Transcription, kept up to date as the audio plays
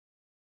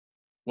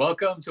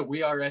Welcome to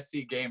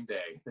WeAreSC Game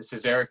Day. This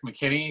is Erik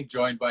McKinney,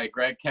 joined by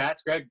Greg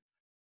Katz. Greg,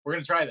 we're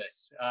going to try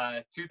this.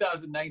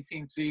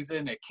 2019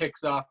 season, it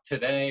kicks off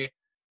today.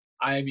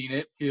 I mean,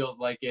 it feels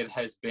like it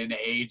has been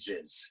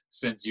ages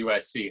since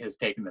USC has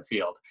taken the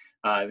field.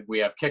 We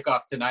have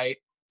kickoff tonight,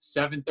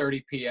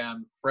 7:30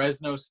 p.m.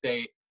 Fresno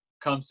State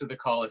comes to the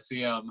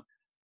Coliseum.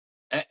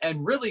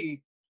 And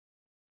really,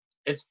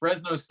 it's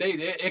Fresno State.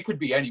 It could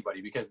be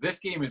anybody because this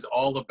game is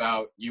all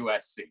about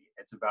USC.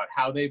 It's about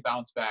how they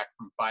bounce back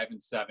from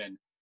 5-7.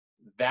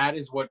 That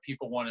is what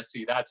people want to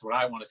see. That's what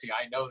I want to see.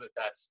 I know that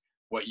that's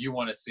what you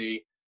want to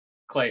see.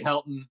 Clay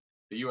Helton,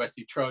 the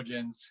USC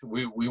Trojans.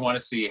 We want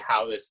to see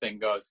how this thing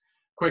goes.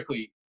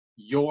 Quickly,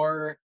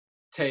 your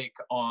take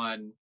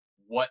on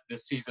what the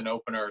season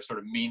opener sort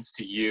of means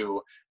to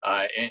you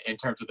in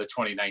terms of the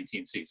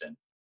 2019 season.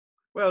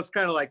 Well, it's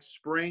kind of like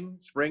spring.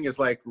 Spring is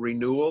like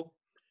renewal.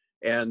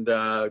 And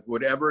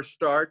whatever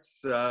starts,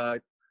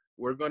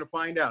 we're going to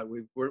find out.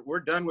 We're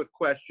done with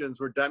questions.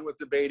 We're done with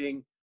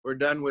debating. We're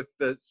done with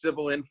the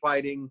civil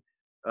infighting.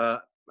 I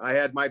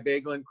had my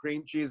bagel and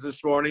cream cheese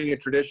this morning, a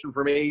tradition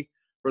for me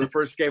for the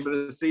first game of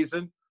the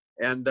season.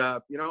 And,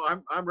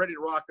 I'm ready to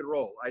rock and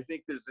roll. I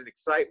think there's an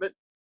excitement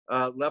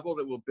level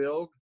that will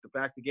build. The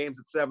fact the game's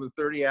at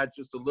 7:30 adds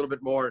just a little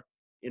bit more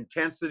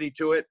intensity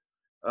to it.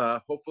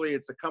 Hopefully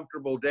it's a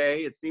comfortable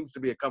day. It seems to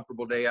be a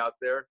comfortable day out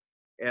there.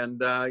 And,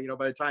 by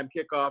the time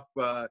kickoff,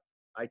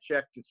 I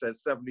checked, it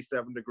says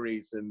 77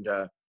 degrees and,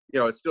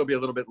 it'd still be a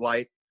little bit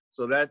light.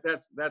 So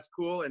that's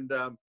cool. And,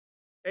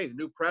 hey, the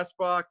new press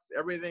box,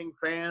 everything,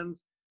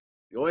 fans,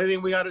 the only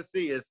thing we got to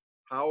see is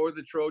how are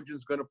the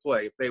Trojans going to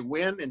play? If they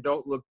win and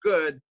don't look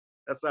good,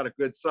 that's not a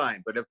good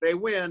sign. But if they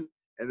win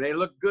and they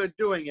look good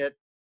doing it,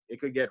 it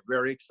could get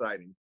very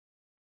exciting.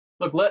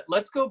 Look,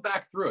 let's go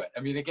back through it.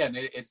 I mean, again,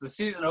 it's the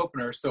season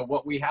opener. So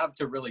what we have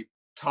to really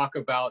talk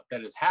about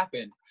that has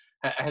happened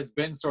has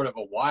been sort of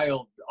a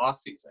wild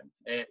offseason.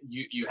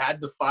 You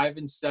had the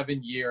 5-7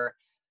 year.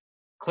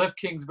 Cliff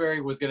Kingsbury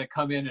was going to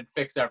come in and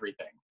fix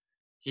everything.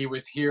 He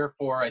was here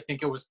for, I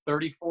think it was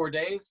 34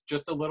 days,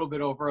 just a little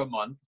bit over a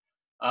month.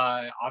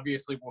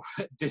 Obviously,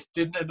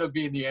 didn't end up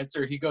being the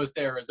answer. He goes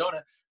to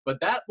Arizona.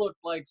 But that looked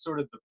like sort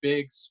of the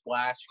big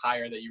splash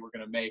hire that you were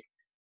going to make.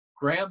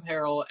 Graham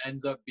Harrell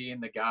ends up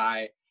being the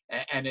guy,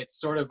 and it's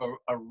sort of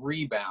a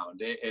rebound.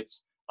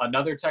 It's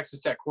another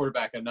Texas Tech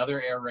quarterback,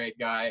 another air raid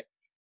guy.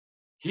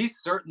 He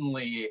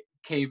certainly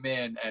came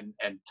in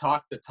and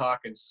talked the talk,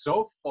 and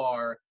so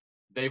far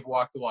they've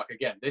walked the walk.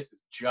 Again, this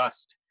is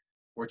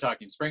we're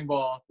talking spring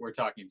ball, we're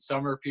talking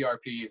summer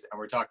PRPs, and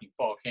we're talking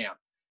fall camp.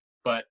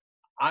 But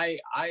I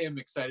am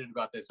excited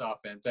about this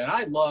offense, and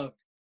I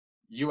loved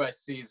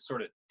USC's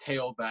sort of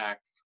tailback,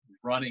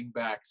 running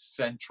back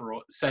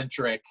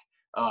centric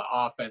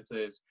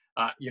offenses,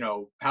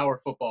 power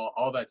football,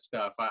 all that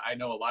stuff. I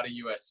know a lot of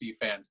USC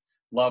fans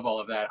love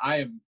all of that. I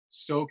am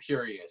so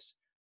curious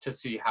to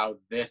see how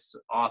this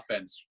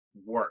offense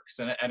works.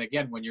 And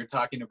again, when you're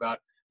talking about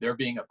there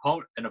being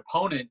an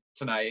opponent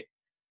tonight,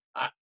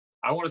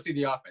 I want to see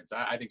the offense.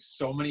 I think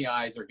so many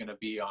eyes are going to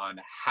be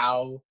on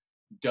how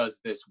does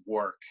this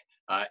work?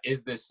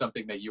 Is this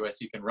something that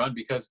USC can run?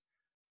 Because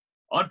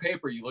on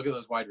paper, you look at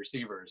those wide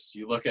receivers,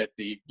 you look at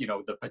the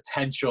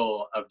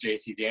potential of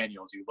JC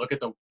Daniels, you look at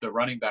the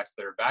running backs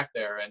that are back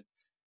there,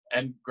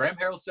 and Graham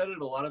Harrell said it,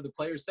 a lot of the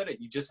players said it,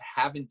 you just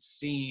haven't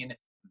seen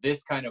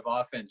this kind of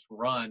offense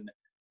run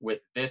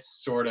with this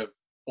sort of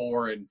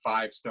 4- and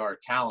 5-star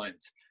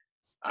talent.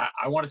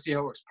 I want to see how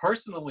it works.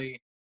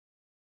 Personally,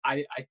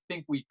 I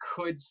think we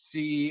could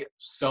see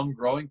some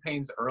growing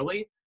pains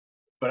early,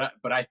 but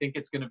I think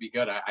it's going to be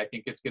good. I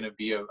think it's going to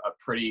be a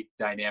pretty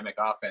dynamic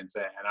offense,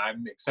 and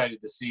I'm excited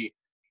to see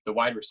the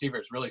wide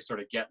receivers really sort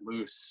of get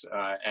loose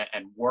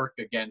and work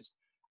against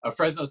a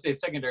Fresno State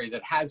secondary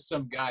that has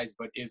some guys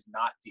but is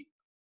not deep.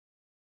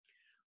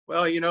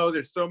 Well,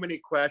 there's so many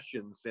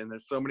questions and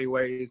there's so many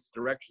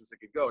directions it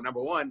could go.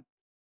 Number one,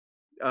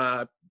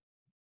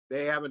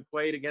 they haven't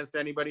played against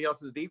anybody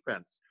else's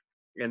defense,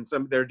 and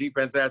their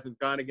defense hasn't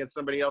gone against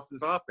somebody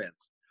else's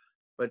offense.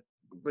 But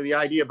the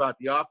idea about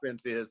the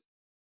offense is,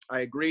 I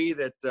agree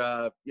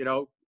that,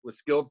 with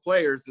skilled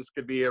players, this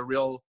could be a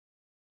real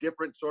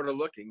different sort of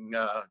looking,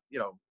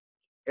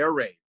 air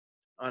raid.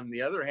 On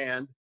the other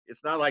hand,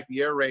 it's not like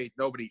the air raid,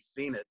 nobody's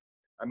seen it.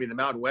 I mean, the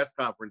Mountain West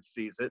Conference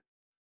sees it.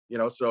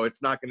 So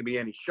it's not going to be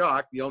any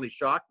shock. The only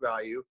shock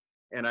value,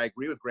 and I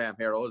agree with Graham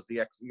Harrell, is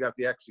you have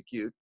to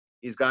execute.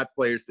 He's got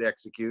players to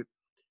execute.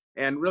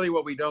 And really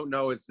what we don't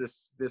know is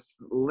this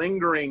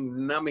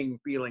lingering, numbing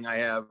feeling I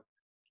have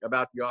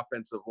about the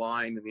offensive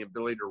line and the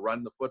ability to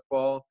run the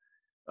football.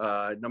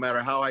 No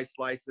matter how I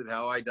slice it,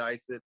 how I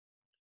dice it,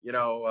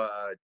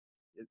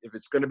 if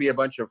it's going to be a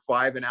bunch of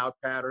 5-and-out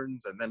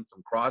patterns and then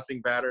some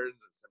crossing patterns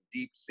and some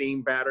deep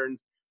seam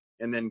patterns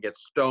and then get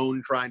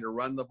stoned trying to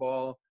run the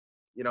ball,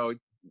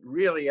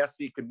 really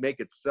SC could make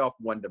itself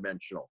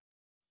one-dimensional,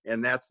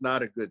 and that's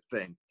not a good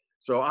thing.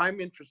 So I'm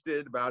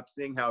interested about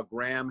seeing how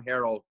Graham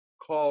Harrell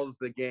calls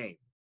the game.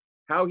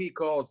 How he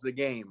calls the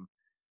game,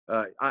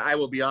 I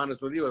will be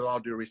honest with you, with all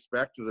due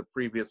respect to the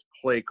previous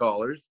play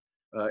callers,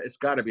 it's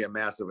got to be a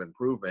massive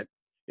improvement.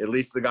 At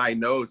least the guy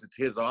knows it's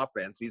his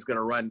offense. He's going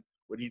to run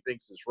what he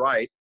thinks is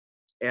right.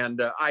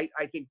 And I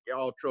think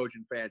all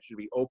Trojan fans should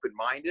be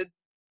open-minded.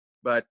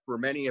 But for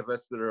many of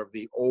us that are of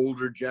the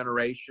older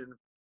generation,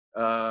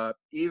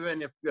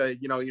 even if,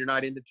 you're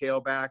not into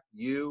tailback,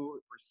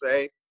 per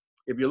se,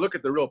 if you look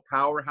at the real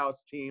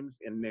powerhouse teams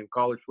in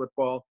college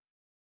football,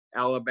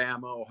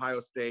 Alabama, Ohio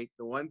State,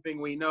 the one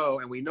thing we know,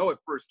 and we know it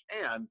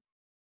firsthand,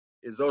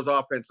 is those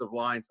offensive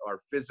lines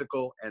are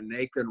physical and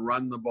they can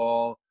run the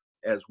ball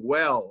as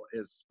well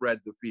as spread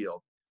the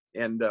field.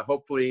 And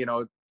hopefully,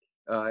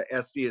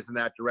 SC is in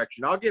that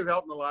direction. I'll give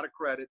Helton a lot of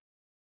credit.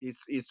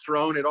 He's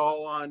thrown it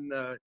all on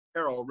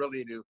Harrell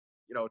really to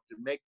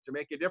make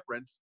a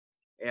difference.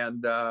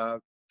 And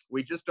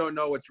we just don't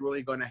know what's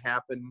really going to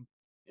happen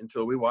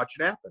until we watch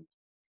it happen.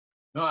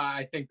 No,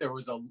 I think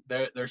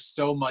there's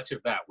so much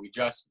of that we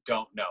just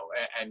don't know.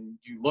 And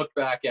you look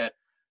back at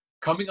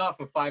coming off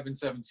a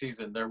 5-7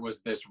 season, there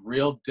was this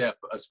real dip,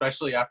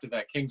 especially after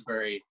that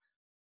Kingsbury,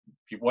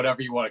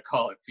 whatever you want to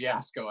call it,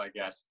 fiasco, I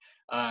guess.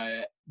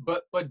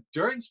 But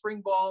during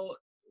spring ball,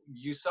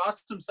 you saw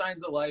some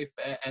signs of life,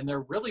 and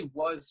there really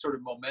was sort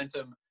of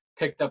momentum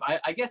picked up.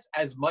 I guess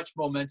as much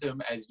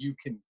momentum as you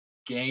can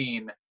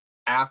gain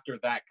after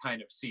that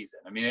kind of season.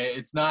 I mean,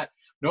 it's not,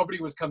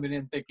 nobody was coming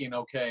in thinking,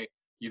 okay,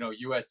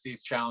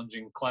 USC's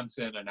challenging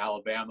Clemson and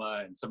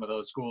Alabama and some of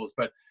those schools,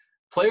 but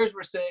players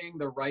were saying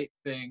the right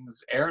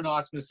things. Aaron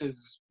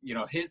Osmus's,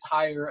 his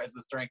hire as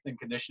the strength and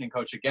conditioning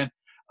coach, again,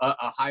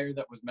 a hire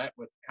that was met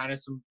with kind of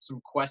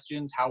some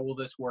questions. How will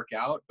this work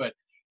out? But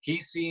he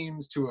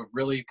seems to have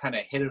really kind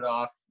of hit it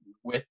off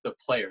with the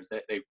players.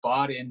 That they've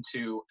bought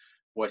into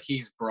what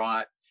he's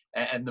brought.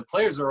 And the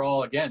players are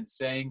all, again,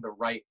 saying the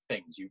right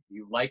things. You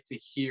like to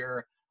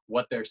hear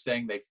what they're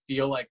saying. They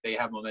feel like they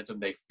have momentum.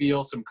 They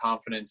feel some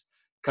confidence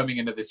coming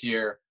into this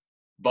year.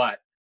 But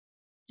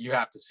you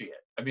have to see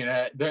it. I mean,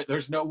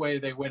 there's no way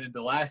they went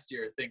into last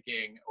year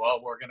thinking,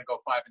 well, we're going to go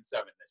 5-7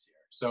 this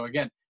year. So,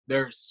 again,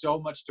 there's so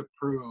much to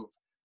prove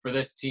for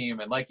this team.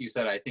 And like you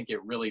said, I think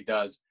it really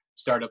does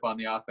start up on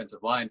the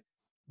offensive line.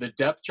 The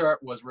depth chart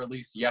was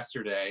released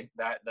yesterday.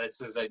 This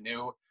is a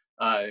new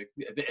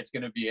it's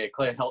going to be a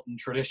Clay Helton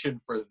tradition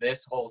for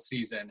this whole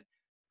season.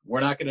 We're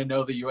not going to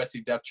know the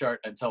USC depth chart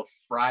until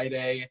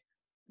Friday.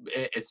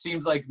 It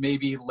seems like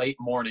maybe late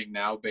morning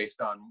now based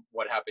on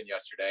what happened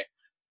yesterday.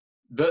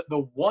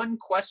 The one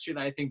question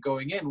I think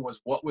going in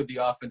was, what would the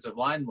offensive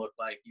line look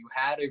like? You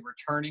had a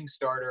returning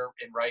starter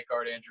in right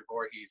guard Andrew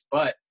Voorhees,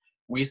 but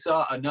we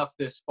saw enough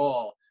this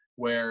fall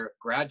where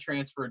grad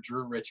transfer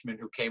Drew Richmond,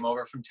 who came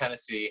over from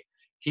Tennessee,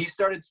 he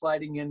started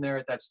sliding in there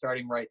at that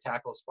starting right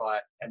tackle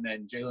spot, and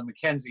then Jalen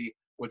McKenzie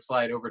would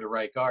slide over to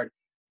right guard.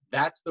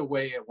 That's the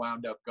way it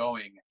wound up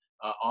going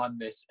on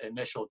this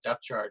initial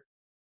depth chart.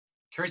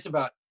 Curious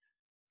about,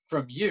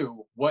 from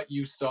you, what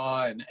you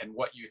saw and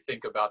what you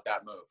think about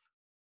that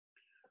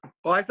move.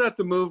 Well, I thought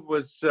the move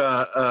was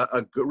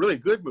really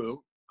good move,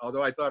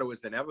 although I thought it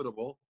was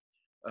inevitable.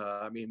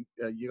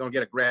 You don't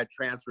get a grad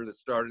transfer that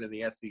started in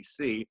the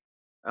SEC,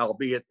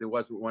 albeit there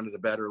wasn't one of the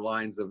better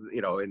lines of,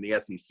 in the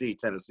SEC.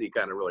 Tennessee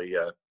kind of really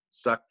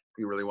sucked, if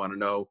you really want to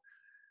know.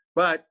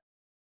 But,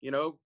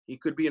 he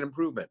could be an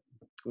improvement.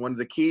 One of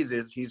the keys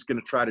is he's going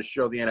to try to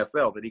show the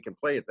NFL that he can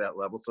play at that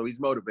level, so he's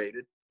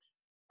motivated.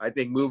 I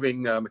think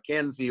moving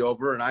McKenzie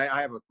over, and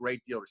I have a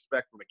great deal of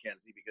respect for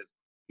McKenzie because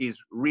he's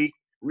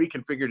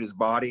reconfigured his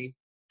body.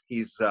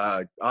 He's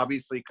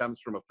obviously comes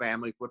from a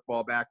family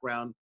football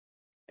background.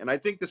 And I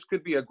think this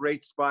could be a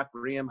great spot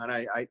for him.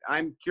 And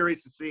I'm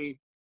curious to see,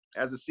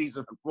 as the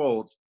season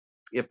unfolds,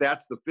 if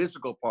that's the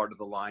physical part of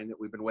the line that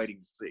we've been waiting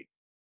to see.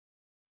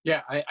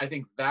 Yeah, I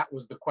think that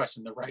was the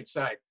question, the right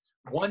side.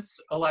 Once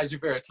Elijah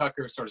Vera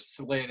Tucker sort of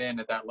slid in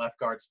at that left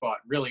guard spot,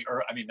 really,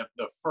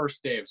 the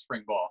first day of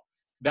spring ball,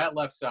 that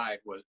left side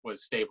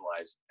was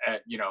stabilized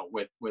at,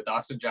 with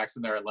Austin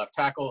Jackson there at left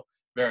tackle,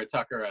 Vera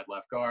Tucker at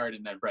left guard,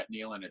 and then Brett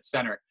Nealon at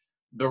center.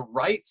 The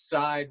right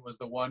side was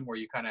the one where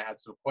you kind of had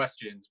some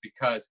questions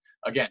because,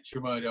 again,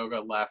 Chuma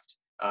Edoga left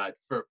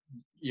to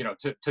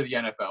the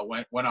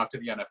NFL, went off to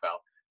the NFL.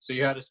 So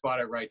you had a spot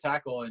at right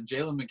tackle, and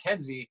Jalen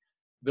McKenzie,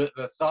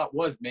 the thought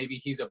was maybe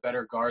he's a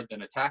better guard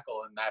than a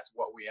tackle, and that's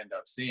what we end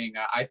up seeing.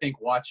 I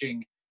think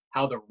watching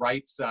how the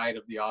right side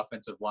of the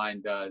offensive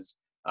line does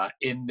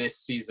in this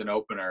season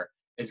opener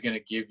is going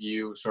to give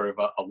you sort of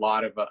a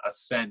lot of a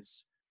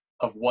sense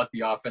of what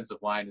the offensive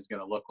line is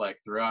going to look like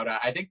throughout.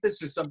 I think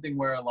this is something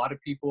where a lot of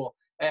people,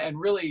 and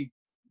really,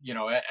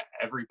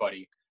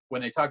 everybody,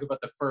 when they talk about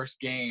the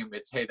first game,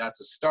 it's, hey, that's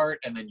a start,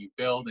 and then you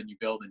build and you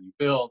build and you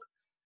build.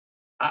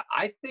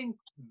 I think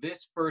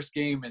this first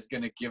game is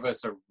going to give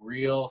us a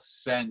real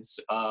sense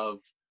of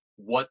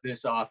what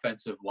this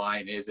offensive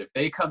line is. If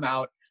they come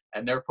out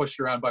and they're pushed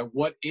around by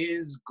what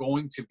is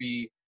going to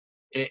be,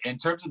 in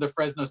terms of the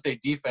Fresno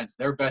State defense,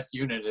 their best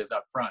unit is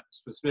up front,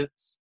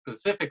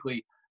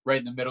 specifically right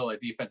in the middle of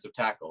defensive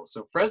tackles.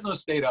 So Fresno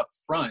State up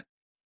front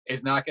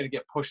is not going to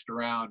get pushed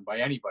around by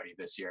anybody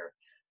this year.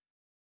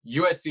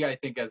 USC, I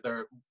think,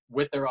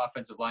 with their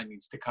offensive line,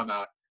 needs to come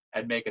out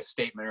and make a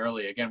statement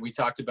early. Again, we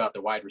talked about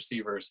the wide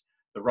receivers,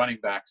 the running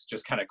backs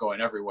just kind of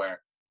going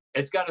everywhere.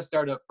 It's got to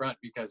start up front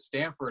because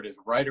Stanford is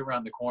right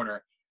around the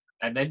corner.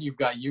 And then you've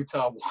got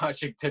Utah,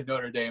 Washington,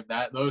 Notre Dame,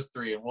 those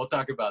three. And we'll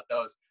talk about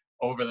those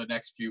over the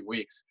next few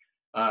weeks.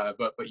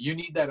 But you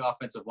need that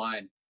offensive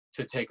line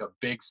to take a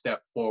big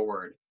step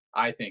forward,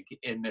 I think,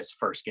 in this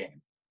first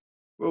game.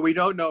 Well, we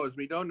don't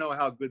know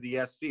how good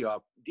the SC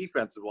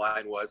defensive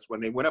line was when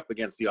they went up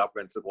against the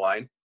offensive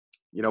line.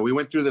 We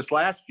went through this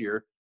last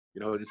year.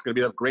 It's going to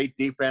be a great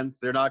defense.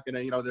 They're not going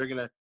to, they're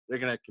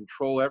going to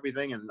control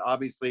everything. And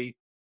obviously,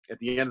 at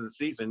the end of the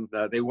season,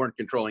 they weren't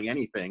controlling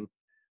anything.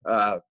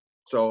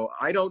 So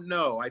I don't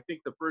know. I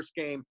think the first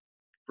game,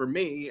 for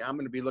me, I'm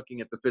going to be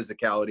looking at the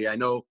physicality. I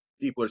know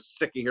people are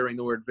sick of hearing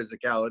the word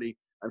physicality.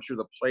 I'm sure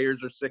the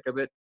players are sick of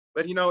it.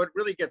 But, it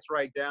really gets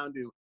right down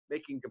to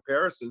making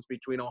comparisons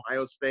between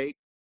Ohio State,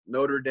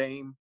 Notre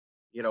Dame,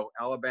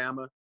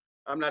 Alabama.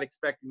 I'm not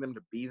expecting them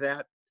to be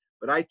that.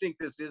 But I think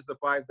this is the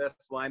 5 best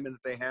linemen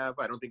that they have.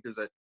 I don't think there's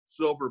a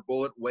silver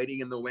bullet waiting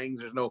in the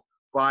wings. There's no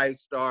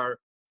 5-star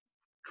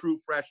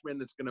true freshman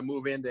that's going to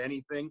move into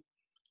anything.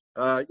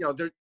 I'm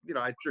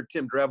sure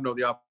Tim Drevno,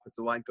 the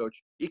offensive line coach,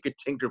 he could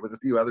tinker with a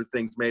few other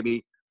things.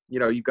 Maybe,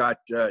 you got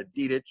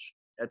Didich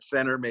at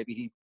center. Maybe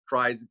he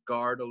tries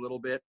guard a little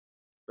bit.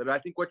 But I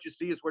think what you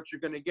see is what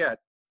you're going to get.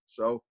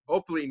 So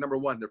hopefully, number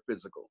one, they're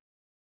physical.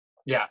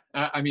 Yeah,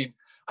 I mean,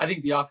 I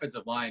think the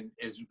offensive line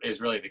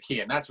is really the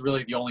key, and that's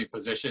really the only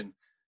position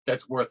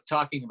that's worth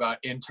talking about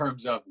in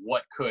terms of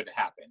what could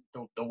happen.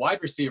 The wide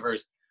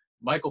receivers,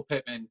 Michael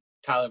Pittman,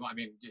 Tyler. I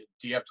mean,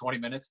 do you have 20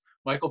 minutes?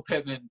 Michael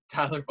Pittman,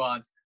 Tyler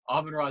Vaughns,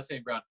 Amon-Ra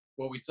St. Brown.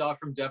 What we saw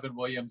from Devin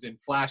Williams in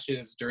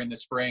flashes during the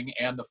spring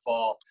and the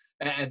fall,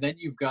 and then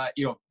you've got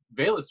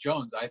Velus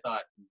Jones. I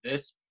thought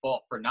this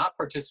fall for not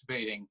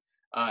participating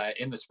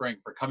in the spring,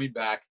 for coming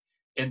back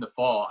in the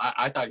fall.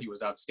 I thought he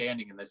was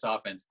outstanding in this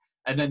offense.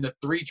 And then the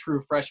 3 true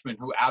freshmen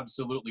who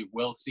absolutely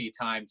will see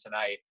time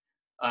tonight.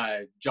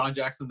 John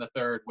Jackson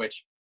III,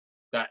 which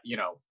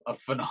a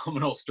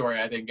phenomenal story.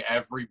 I think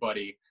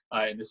everybody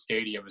in the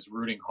stadium is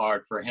rooting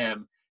hard for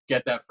him.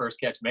 Get that first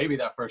catch, maybe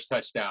that first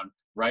touchdown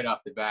right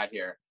off the bat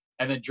here.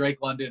 And then Drake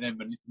London and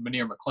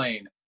Munir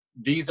McClain.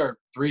 These are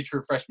 3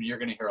 true freshmen you're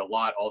going to hear a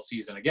lot all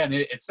season. Again,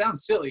 it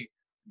sounds silly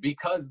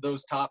because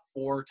those top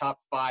 4, top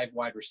 5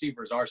 wide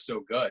receivers are so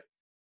good.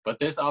 But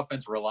this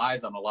offense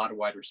relies on a lot of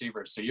wide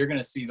receivers. So you're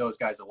going to see those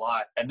guys a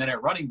lot. And then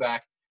at running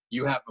back,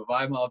 you have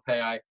Vavae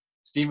Malepeai,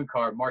 Stephen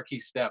Carr,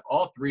 Marquise Stepp.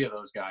 All 3 of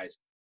those guys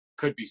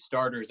could be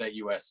starters at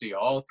USC.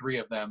 All 3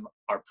 of them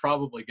are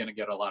probably going to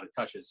get a lot of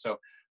touches. So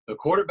the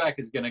quarterback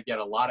is going to get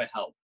a lot of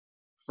help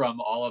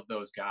from all of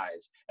those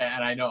guys.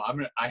 And I know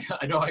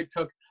I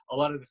took a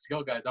lot of the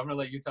skill guys. I'm going to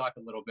let you talk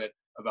a little bit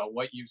about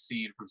what you've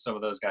seen from some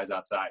of those guys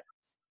outside.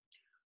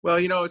 Well,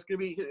 it's going to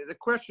be the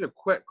question of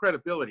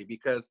credibility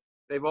because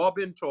they've all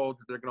been told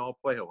that they're going to all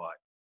play a lot.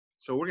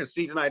 So we're going to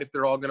see tonight if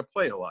they're all going to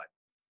play a lot.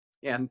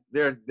 And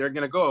they're going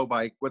to go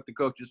by what the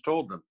coaches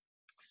told them.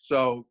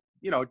 So,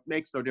 it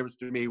makes no difference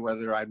to me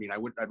whether, I'd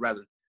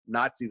rather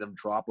not see them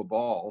drop a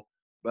ball.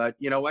 But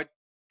you know what?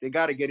 They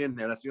got to get in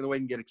there. That's the only way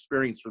you can get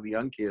experience for the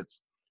young kids.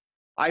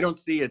 I don't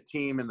see a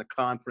team in the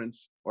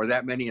conference or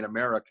that many in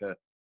America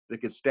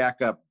that could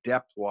stack up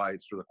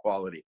depth-wise for the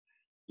quality.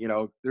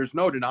 There's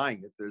no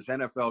denying it. There's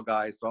NFL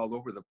guys all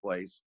over the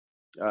place.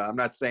 I'm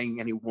not saying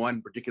any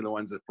one particular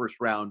one's a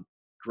first-round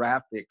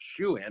draft pick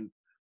shoe-in,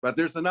 but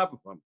there's enough of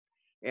them.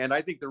 And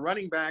I think the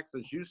running backs,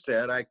 as you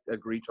said, I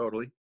agree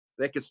totally.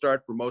 They could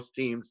start for most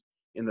teams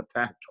in the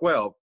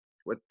Pac-12.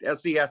 What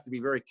SC has to be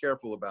very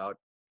careful about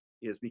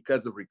is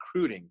because of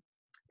recruiting,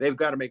 they've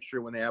got to make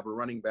sure when they have a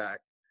running back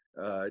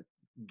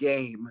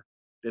game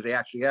that they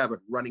actually have a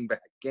running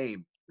back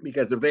game.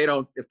 Because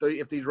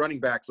if these running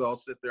backs all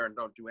sit there and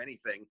don't do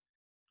anything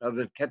other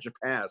than catch a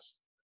pass,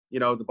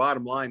 the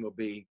bottom line will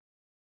be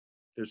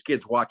there's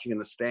kids watching in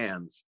the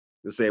stands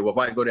who say, well, if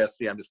I go to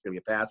SC, I'm just going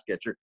to be a pass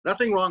catcher.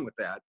 Nothing wrong with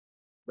that.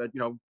 But,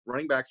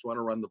 running backs want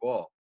to run the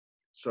ball.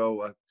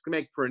 So it's going to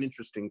make for an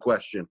interesting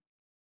question.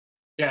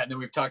 Yeah, and then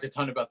we've talked a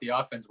ton about the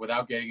offense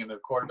without getting into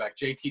the quarterback.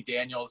 JT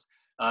Daniels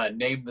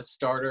named the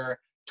starter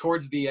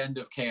towards the end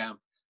of camp.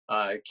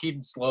 Keaton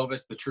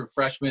Slovis, the true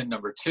freshman,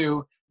 number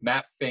 2.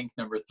 Matt Fink,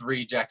 number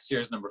 3. Jack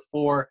Sears, number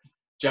 4.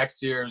 Jack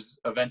Sears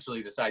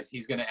eventually decides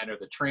he's going to enter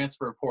the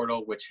transfer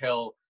portal, which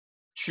he'll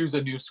choose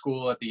a new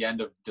school at the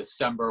end of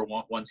December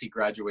once he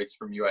graduates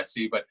from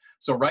USC. But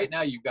so right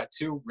now you've got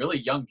 2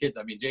 really young kids.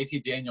 I mean,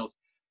 JT Daniels,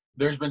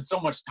 there's been so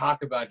much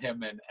talk about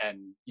him and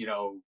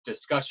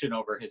discussion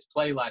over his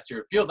play last year.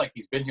 It feels like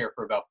he's been here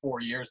for about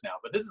 4 years now,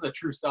 but this is a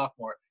true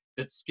sophomore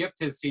that skipped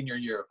his senior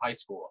year of high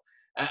school.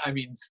 I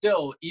mean,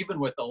 still, even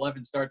with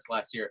 11 starts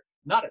last year,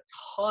 not a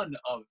ton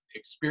of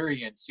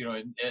experience,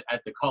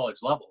 at the college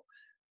level.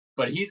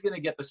 But he's going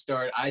to get the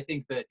start. I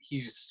think that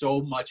he's so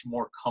much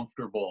more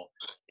comfortable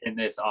in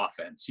this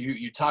offense.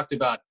 You talked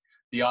about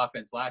the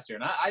offense last year,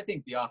 and I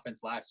think the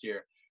offense last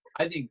year,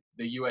 I think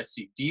the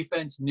USC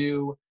defense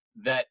knew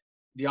that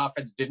the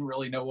offense didn't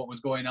really know what was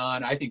going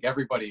on. I think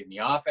everybody in the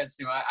offense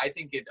knew. I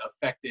think it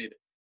affected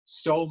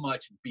so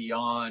much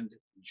beyond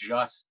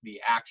just the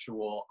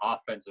actual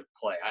offensive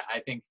play. I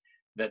think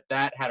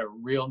that had a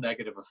real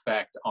negative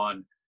effect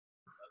on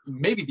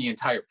maybe the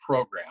entire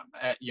program,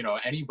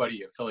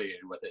 anybody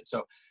affiliated with it.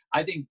 So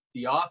I think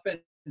the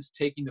offense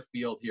taking the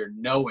field here,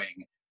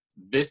 knowing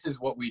this is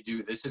what we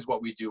do, this is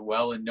what we do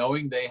well, and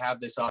knowing they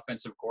have this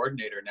offensive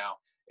coordinator now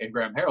in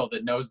Graham Harrell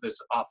that knows this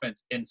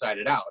offense inside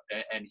and out,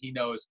 and he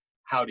knows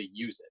how to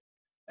use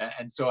it.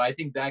 And so I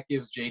think that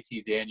gives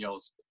JT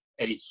Daniels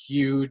a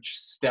huge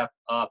step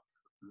up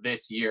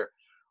this year.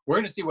 We're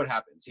going to see what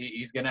happens.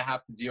 He's going to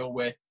have to deal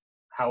with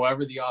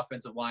however the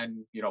offensive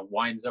line,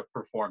 winds up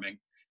performing.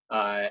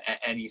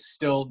 And he's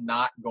still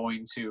not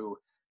going to,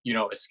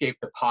 escape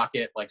the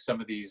pocket like some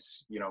of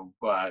these,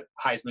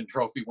 Heisman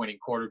Trophy winning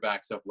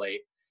quarterbacks of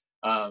late.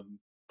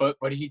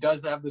 But he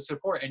does have the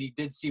support, and he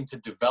did seem to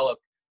develop,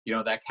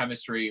 that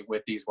chemistry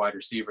with these wide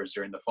receivers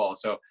during the fall.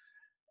 So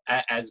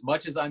as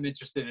much as I'm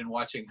interested in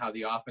watching how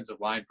the offensive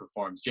line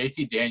performs,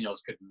 JT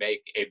Daniels could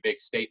make a big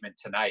statement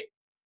tonight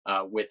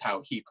with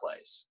how he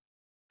plays.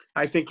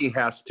 I think he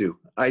has to.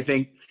 I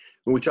think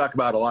when we talk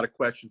about a lot of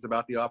questions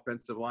about the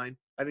offensive line,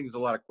 I think there's a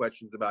lot of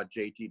questions about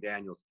JT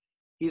Daniels.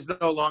 He's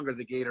no longer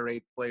the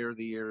Gatorade Player of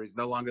the Year. He's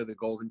no longer the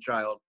golden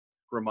child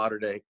for modern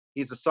day.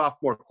 He's a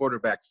sophomore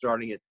quarterback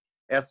starting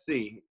at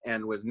SC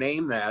and was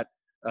named that.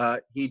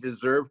 He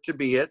deserved to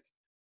be it.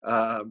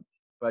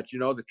 But,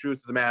 the truth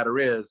of the matter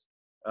is,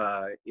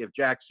 if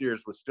Jack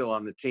Sears was still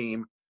on the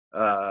team,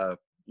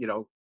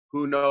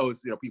 who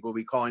knows, people will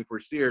be calling for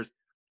Sears.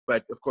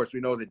 But, of course,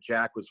 we know that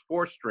Jack was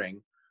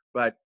four-string.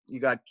 But you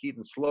got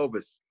Keaton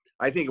Slovis.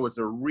 I think it was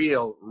a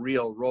real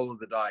roll of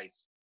the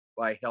dice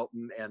by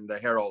Helton and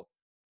Harrell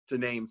to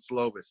name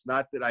Slovis.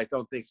 Not that I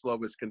don't think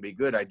Slovis can be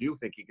good. I do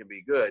think he can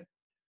be good.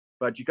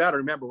 But you got to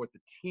remember what the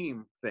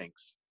team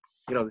thinks.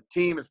 The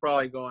team is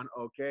probably going,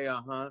 okay,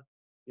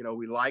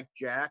 we like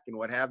Jack and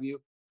what have you.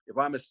 If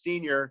I'm a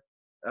senior,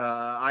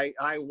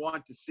 I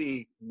want to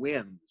see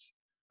wins.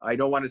 I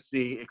don't want to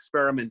see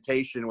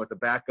experimentation with a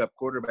backup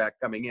quarterback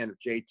coming in if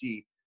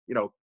JT,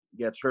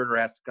 gets hurt or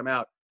has to come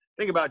out.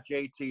 Thing about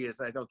JT is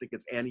I don't think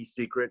it's any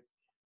secret.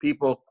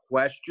 People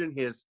question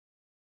his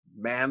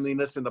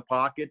manliness in the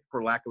pocket,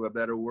 for lack of a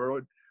better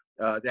word.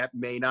 That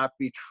may not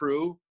be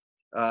true.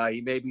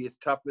 He may be as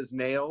tough as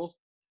nails,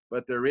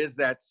 but there is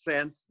that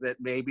sense that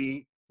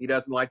maybe he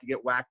doesn't like to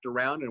get whacked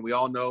around, and we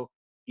all know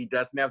he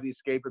doesn't have the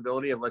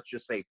escapability of, let's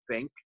just say,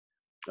 think.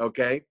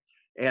 Okay?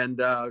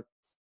 And,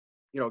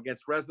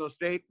 against Fresno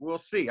State, we'll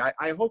see.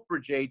 I hope for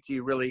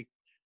JT really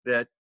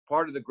that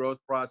part of the growth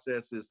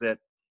process is that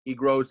he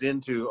grows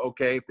into,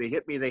 okay, if they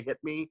hit me, they hit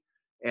me.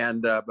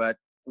 And, but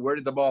where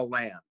did the ball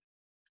land?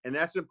 And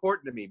that's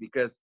important to me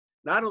because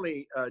not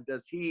only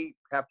does he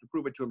have to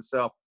prove it to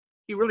himself,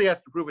 he really has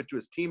to prove it to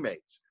his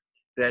teammates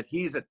that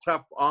he's a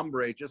tough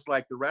hombre, just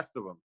like the rest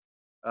of them.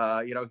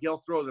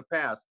 He'll throw the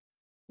pass.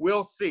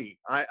 We'll see.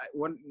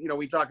 When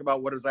we talk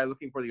about what was I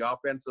looking for the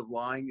offensive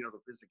line,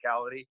 the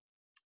physicality.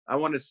 I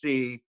want to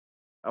see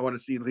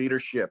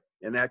leadership,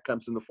 and that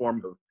comes in the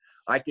form of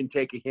I can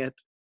take a hint,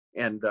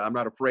 and I'm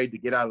not afraid to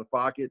get out of the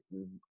pocket.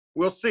 And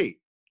we'll see.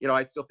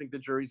 I still think the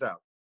jury's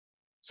out.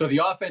 So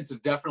the offense is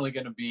definitely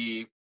going to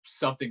be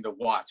something to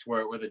watch,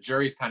 where the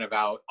jury's kind of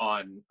out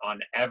on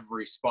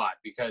every spot,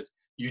 because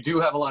you do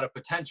have a lot of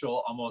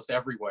potential almost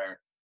everywhere,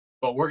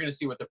 but we're going to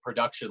see what the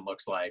production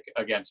looks like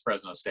against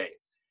Fresno State.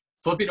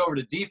 Flipping over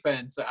to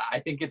defense, I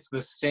think it's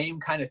the same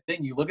kind of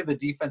thing. You look at the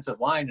defensive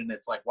line and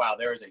it's like, wow,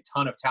 there is a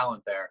ton of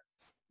talent there.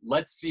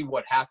 Let's see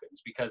what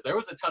happens, because there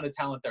was a ton of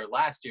talent there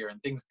last year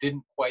and things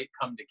didn't quite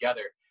come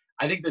together.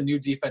 I think the new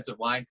defensive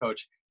line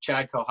coach,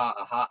 Chad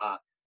Koha'a,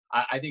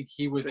 I think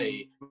he was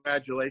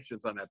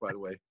congratulations on that, by the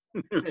way.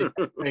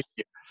 Thank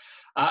you.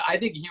 I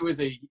think he was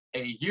a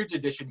huge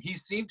addition. He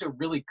seemed to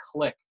really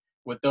click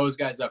with those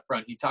guys up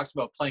front. He talks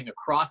about playing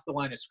across the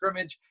line of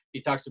scrimmage.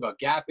 He talks about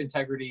gap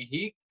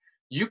integrity.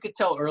 You could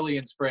tell early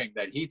in spring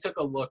that he took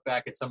a look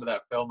back at some of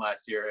that film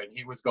last year and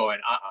he was going,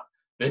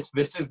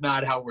 this is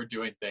not how we're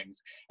doing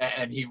things.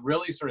 And he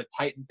really sort of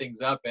tightened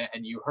things up.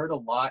 And you heard a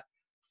lot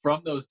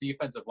from those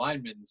defensive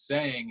linemen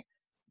saying,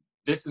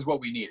 this is what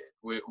we needed.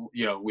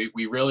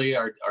 We really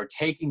are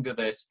taking to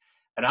this,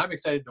 and I'm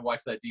excited to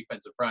watch that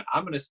defensive front.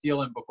 I'm going to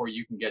steal him before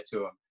you can get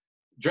to him.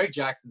 Drake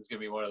Jackson's going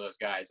to be one of those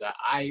guys.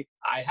 I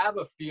have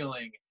a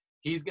feeling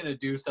he's going to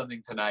do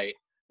something tonight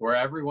where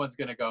everyone's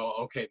going to go,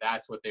 okay,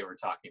 that's what they were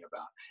talking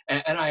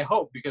about. And I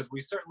hope, because we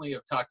certainly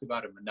have talked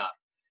about him enough.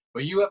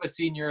 But you have a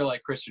senior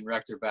like Christian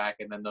Rector back,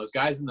 and then those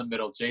guys in the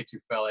middle, Jay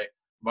Tufele,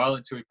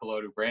 Marlon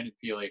Tuipulotu, Brandon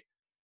Peely.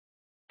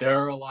 There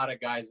are a lot of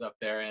guys up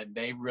there, and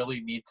they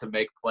really need to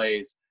make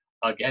plays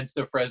against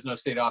the Fresno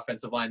State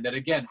offensive line that,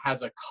 again,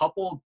 has a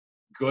couple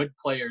good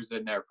players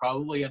in there,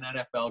 probably an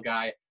NFL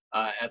guy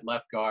at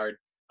left guard,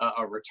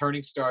 a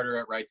returning starter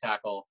at right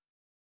tackle.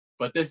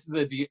 But this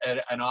is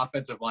an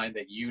offensive line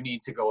that you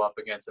need to go up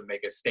against and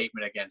make a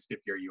statement against if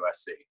you're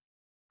USC.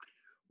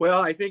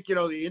 Well, I think,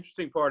 the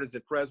interesting part is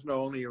that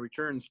Fresno only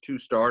returns 2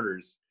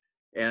 starters,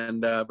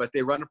 and but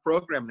they run a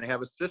program, they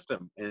have a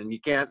system, and you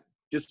can't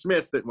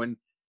dismiss that when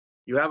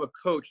you have a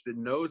coach that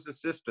knows the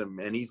system,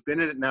 and he's been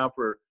in it now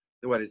for,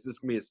 what is this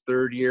going to be his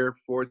third year,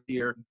 fourth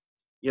year?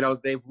 You know,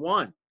 they've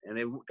won, and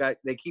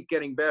they keep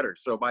getting better.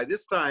 So by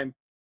this time,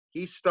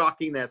 he's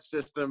stalking that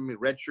system,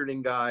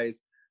 redshirting guys.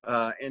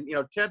 And, you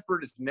know,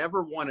 Tedford has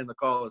never won in the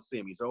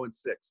Coliseum. He's 0-6,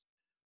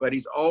 but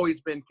he's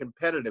always been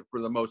competitive for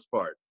the most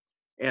part.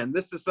 And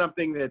this is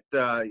something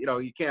that, you know,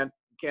 you can't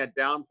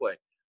downplay.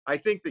 I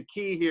think the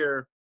key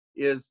here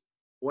is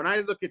when I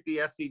look at the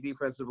SC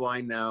defensive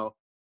line now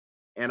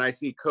and I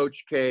see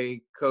Coach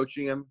K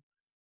coaching him,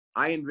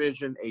 I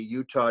envision a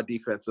Utah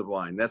defensive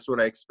line. That's what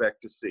I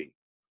expect to see.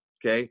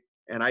 Okay.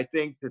 And I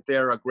think that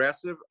they're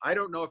aggressive. I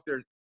don't know if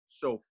they're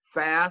so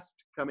fast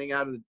coming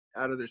out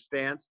of their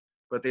stance,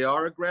 but they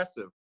are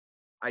aggressive.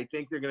 I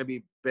think they're going to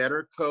be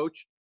better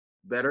coached,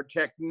 better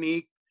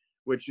technique,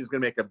 which is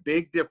going to make a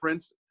big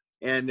difference.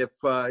 And if,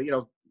 you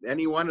know,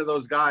 any one of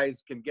those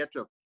guys can get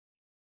to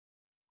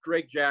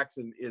Drake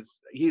Jackson,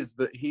 he's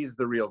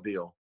the real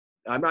deal.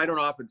 I don't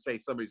often say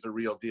somebody's a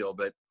real deal,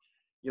 but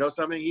you know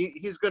something,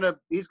 he's gonna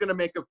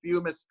make a few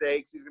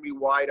mistakes. He's gonna be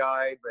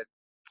wide-eyed, but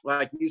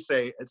like you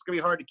say, it's gonna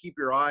be hard to keep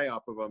your eye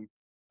off of him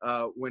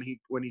when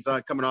he's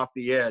coming off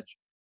the edge,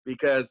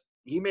 because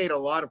he made a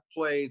lot of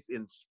plays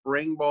in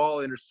spring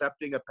ball,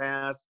 intercepting a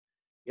pass.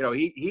 You know,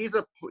 he's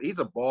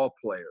a ball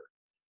player,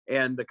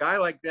 and a guy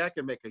like that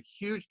can make a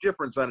huge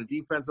difference on a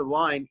defensive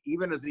line,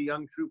 even as a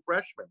young true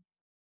freshman.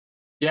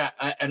 Yeah,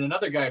 and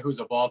another guy who's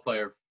a ball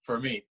player for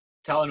me,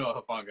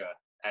 Talanoa Hufanga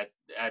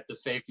at the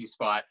safety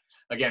spot.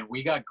 Again,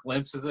 we got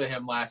glimpses of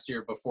him last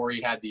year before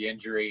he had the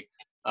injury,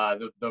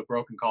 the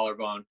broken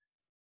collarbone.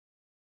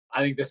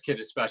 I think this kid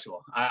is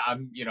special.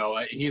 You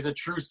know, he's a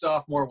true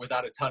sophomore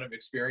without a ton of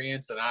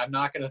experience, and I'm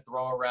not going to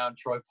throw around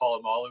Troy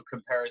Polamalu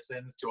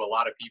comparisons to a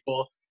lot of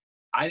people.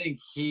 I think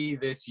he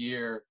this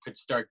year could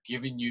start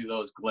giving you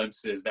those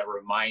glimpses that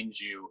remind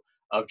you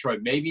of Troy.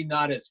 Maybe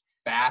not as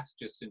fast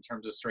just in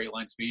terms of straight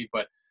line speed,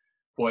 but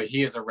boy,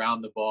 he is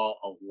around the ball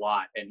a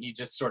lot, and he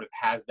just sort of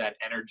has that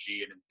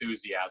energy and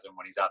enthusiasm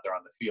when he's out there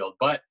on the field.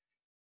 But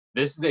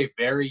this is a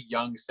very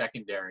young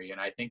secondary, and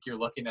I think you're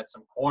looking at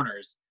some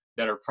corners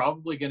that are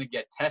probably going to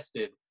get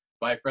tested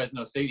by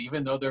Fresno State,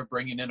 even though they're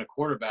bringing in a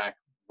quarterback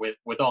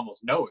with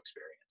almost no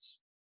experience.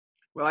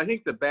 Well, I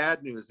think the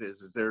bad news is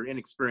they're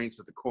inexperienced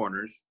at the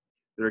corners.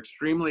 They're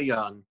extremely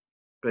young,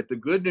 but the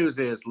good news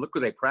is look who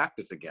they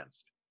practice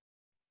against.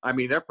 I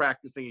mean, they're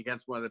practicing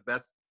against one of the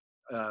best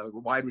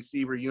wide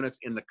receiver units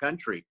in the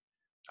country.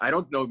 I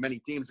don't know many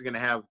teams are going to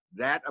have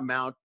that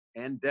amount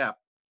and depth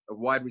of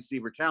wide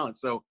receiver talent.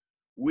 So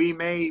we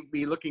may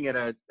be looking at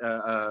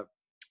a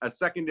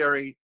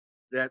secondary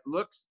that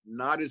looks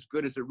not as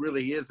good as it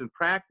really is in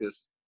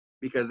practice,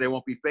 because they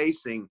won't be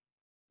facing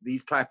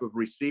these type of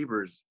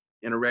receivers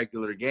in a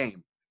regular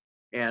game.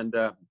 And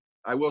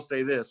I will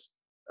say this,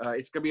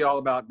 it's going to be all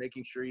about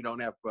making sure you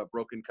don't have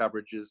broken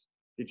coverages,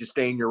 that you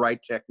stay in your right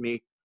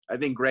technique. I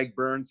think Greg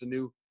Burns, the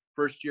new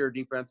first-year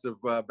defensive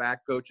back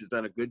coach, has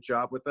done a good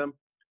job with them.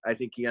 I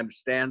think he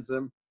understands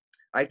them.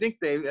 I think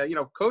they, you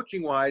know,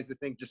 coaching-wise, I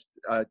think just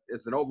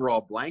as an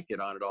overall blanket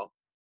on it all,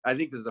 I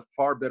think there's a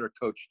far better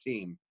coach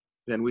team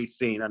than we've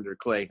seen under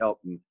Clay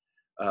Helton.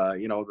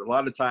 You know, a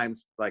lot of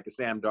times, like a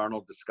Sam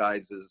Darnold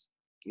disguises,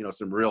 you know,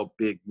 some real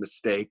big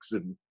mistakes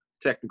and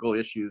technical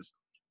issues.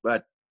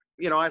 But,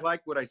 you know, I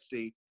like what I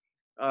see.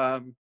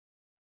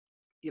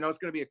 You know, it's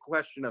going to be a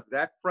question of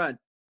that front.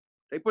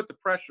 They put the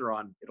pressure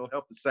on. It'll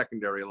help the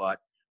secondary a lot.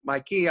 My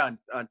key on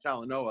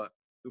Talanoa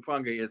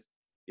Hufanga is,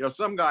 you know,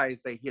 some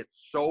guys, they hit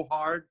so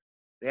hard,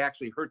 they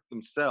actually hurt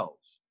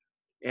themselves.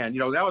 And, you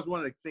know, that was one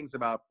of the things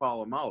about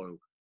Polamalu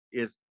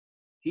is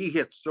he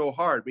hit so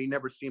hard, but he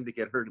never seemed to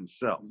get hurt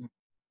himself.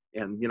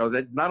 And, you know,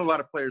 that not a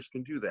lot of players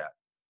can do that.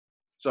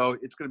 So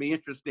it's going to be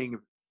interesting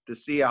to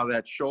see how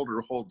that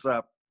shoulder holds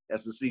up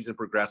as the season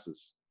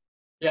progresses.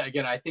 Yeah,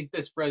 again, I think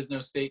this Fresno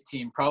State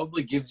team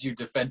probably gives you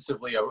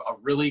defensively a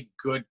really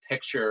good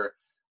picture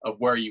of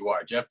where you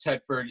are. Jeff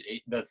Tedford,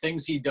 the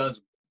things he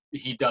does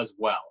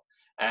well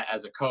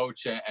as a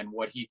coach, and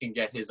what he can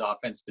get his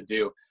offense to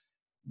do.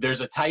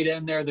 There's a tight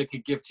end there that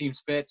could give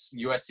teams fits.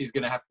 USC is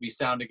going to have to be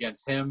sound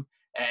against him.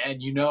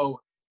 And, you know,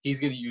 he's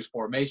going to use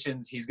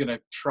formations. He's going to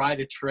try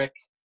to trick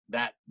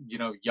that, you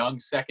know, young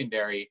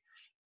secondary.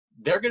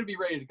 They're going to be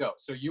ready to go.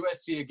 So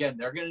USC, again,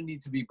 they're going to need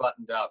to be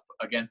buttoned up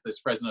against this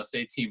Fresno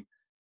State team.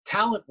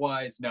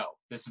 Talent-wise, no,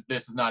 this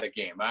is not a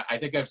game. I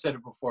think I've said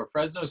it before.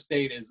 Fresno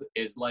State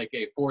is like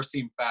a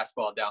four-seam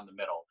fastball down the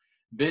middle.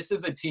 This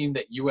is a team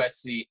that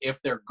USC,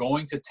 if they're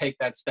going to take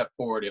that step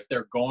forward, if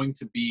they're going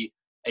to be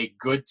a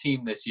good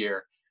team this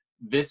year,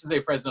 this is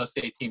a Fresno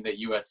State team that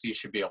USC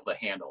should be able to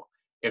handle.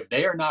 If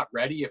they are not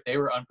ready, if they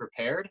were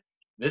unprepared,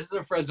 this is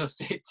a Fresno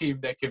State team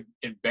that could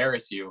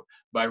embarrass you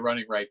by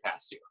running right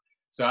past you.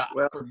 So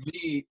for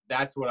me,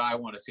 that's what I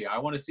want to see. I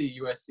want to see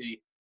USC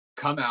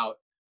come out,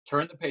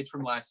 turn the page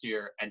from last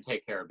year, and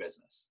take care of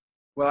business.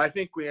 Well, I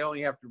think we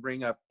only have to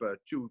bring up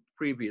two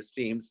previous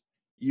teams,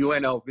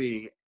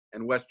 UNLV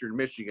and Western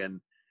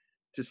Michigan,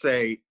 to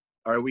say,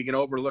 are we going to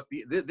overlook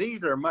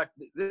these are much,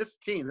 this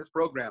team, this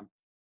program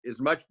is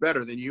much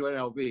better than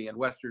UNLV and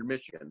Western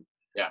Michigan.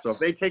 Yes. So if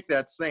they take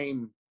that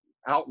same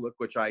outlook,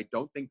 which I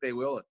don't think they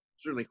will,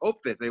 certainly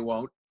hope that they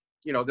won't,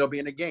 they'll be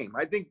in a game.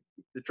 I think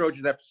the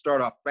Trojans have to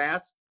start off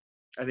fast.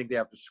 I think they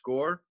have to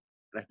score.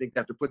 And I think they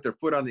have to put their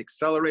foot on the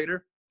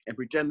accelerator and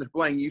pretend they're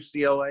playing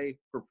UCLA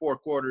for 4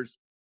 quarters,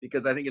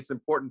 because I think it's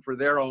important for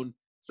their own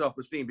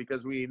self-esteem,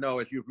 because we know,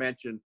 as you've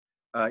mentioned,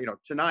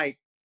 tonight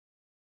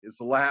is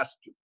the last,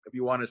 if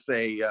you want to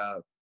say,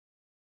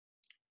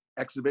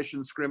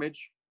 exhibition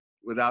scrimmage,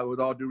 with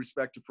all due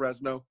respect to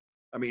Fresno.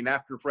 I mean,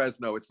 after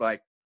Fresno, it's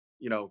like,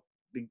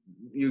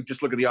 you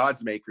just look at the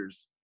odds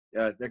makers.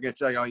 They're going to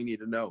tell you all you need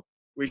to know.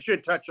 We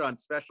should touch on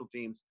special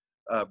teams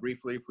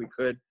briefly if we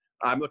could.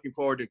 I'm looking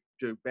forward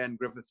to Ben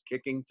Griffith's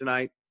kicking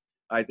tonight.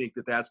 I think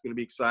that's going to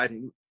be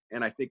exciting.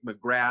 And I think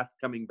McGrath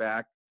coming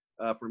back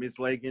from his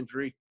leg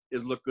injury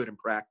is look good in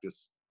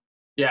practice.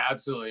 Yeah,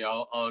 absolutely.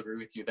 I'll agree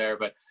with you there.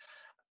 But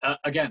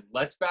again,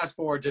 let's fast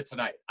forward to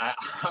tonight. I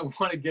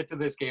want to get to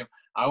this game.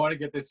 I want to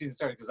get this season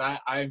started, because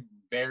I'm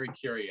very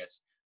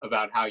curious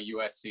about how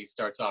USC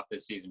starts off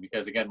this season,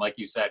 because again, like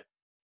you said,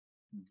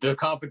 the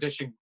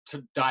competition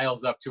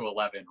dials up to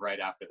 11 right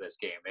after this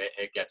game.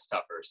 It gets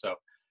tougher. So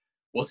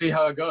we'll see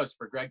how it goes.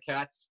 For Greg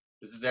Katz,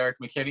 this is Erik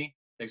McKinney.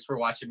 Thanks for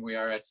watching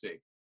WeAreSC.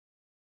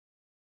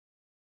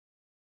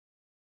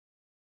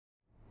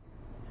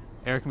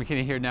 Erik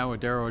McKinney here now with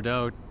Darrell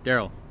Rideaux.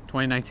 Darrell,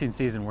 2019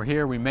 season, we're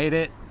here, we made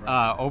it.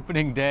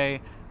 Opening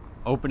day,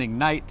 opening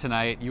night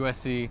tonight,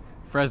 USC,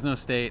 Fresno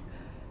State.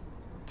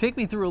 Take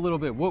me through a little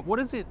bit. What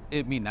does it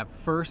mean, that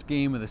first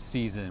game of the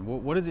season?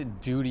 What does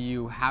it do to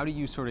you? How do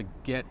you sort of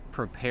get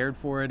prepared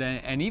for it?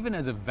 And even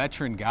as a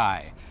veteran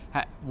guy,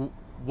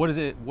 what does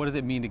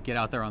it mean to get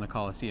out there on the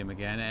Coliseum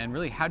again? And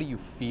really, how do you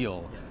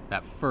feel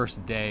that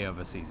first day of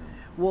a season?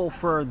 Well,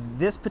 for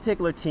this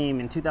particular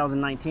team in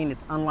 2019,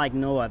 it's unlike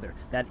no other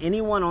that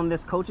anyone on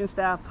this coaching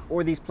staff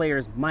or these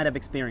players might have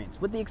experienced,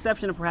 with the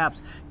exception of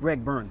perhaps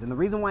Greg Burns. And the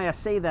reason why I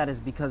say that is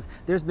because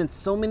there's been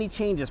so many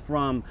changes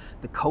from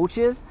the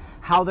coaches,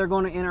 how they're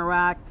going to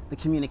interact, the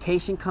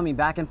communication coming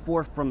back and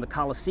forth from the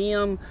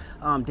Coliseum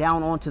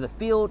down onto the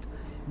field.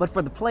 But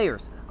for the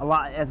players,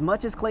 as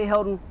much as Clay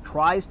Helton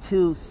tries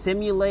to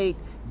simulate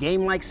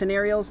game-like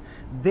scenarios,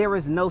 there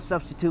is no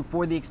substitute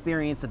for the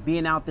experience of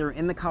being out there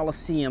in the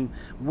Coliseum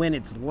when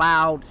it's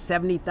loud,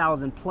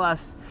 70,000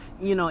 plus,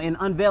 and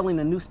unveiling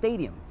a new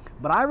stadium.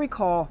 But I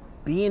recall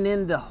being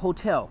in the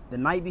hotel the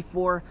night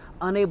before,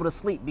 unable to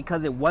sleep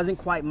because it wasn't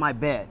quite my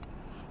bed.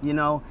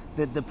 The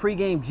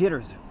pregame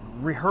jitters,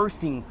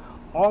 rehearsing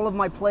all of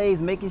my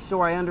plays, making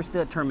sure I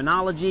understood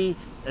terminology,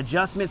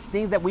 adjustments,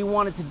 things that we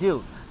wanted to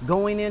do.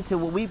 Going into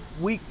what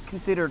we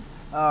considered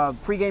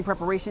pregame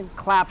preparation,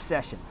 clap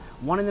session.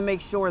 Wanting to make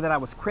sure that I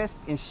was crisp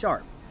and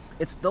sharp.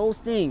 It's those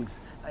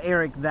things,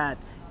 Erik, that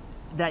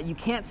you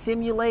can't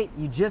simulate,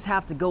 you just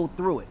have to go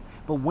through it.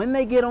 But when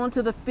they get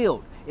onto the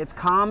field, it's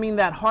calming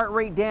that heart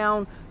rate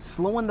down,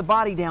 slowing the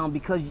body down,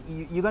 because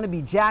you're going to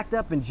be jacked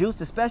up and juiced,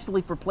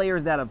 especially for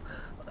players that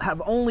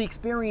have only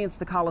experienced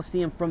the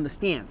Coliseum from the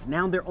stands.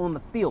 Now they're on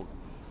the field.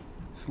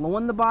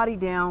 Slowing the body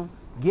down,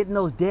 getting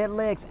those dead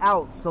legs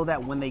out so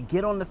that when they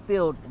get on the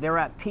field, they're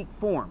at peak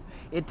form.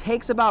 It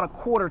takes about a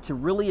quarter to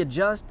really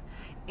adjust,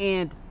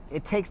 and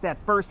it takes that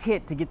first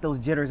hit to get those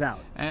jitters out.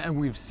 And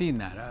we've seen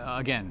that.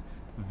 Again,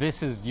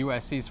 this is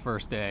USC's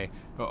first day.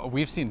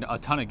 We've seen a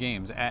ton of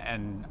games,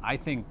 and I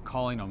think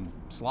calling them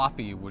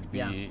sloppy would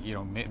be,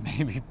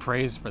 maybe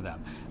praise for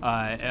them.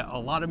 A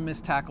lot of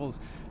missed tackles,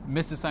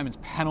 missed assignments,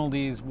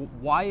 penalties.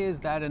 Why is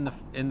that in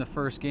the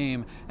first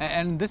game?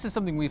 And this is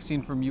something we've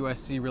seen from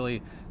USC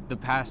really the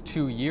past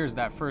 2 years.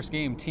 That first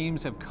game,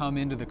 teams have come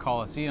into the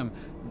Coliseum,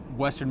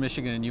 Western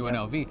Michigan and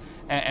UNLV,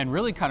 and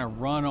really kind of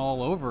run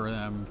all over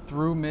them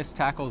through missed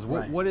tackles.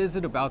 What is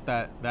it about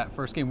that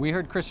first game? We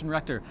heard Christian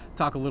Rector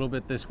talk a little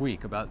bit this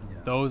week about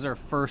those are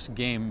first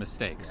game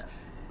mistakes,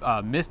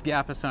 missed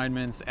gap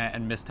assignments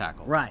and missed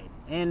tackles. Right.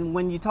 And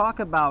when you talk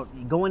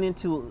about going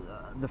into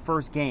the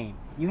first game,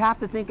 you have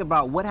to think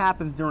about what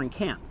happens during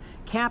camp.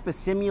 Camp is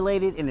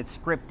simulated and it's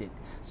scripted.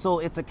 So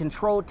it's a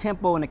controlled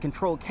tempo and a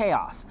controlled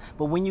chaos.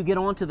 But when you get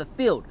onto the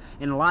field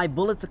and live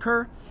bullets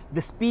occur,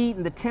 the speed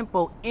and the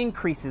tempo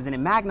increases and it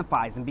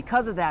magnifies. And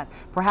because of that,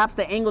 perhaps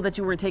the angle that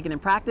you were taking in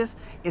practice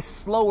is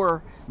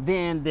slower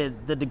than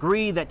the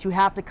degree that you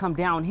have to come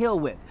downhill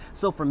with.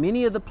 So for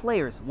many of the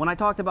players, when I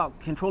talked about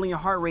controlling your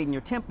heart rate and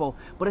your tempo,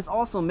 but it's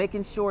also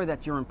making sure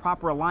that you're in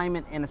proper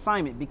alignment and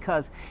assignment,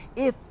 because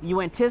if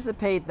you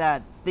anticipate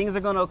that things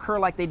are going to occur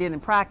like they did in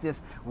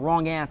practice,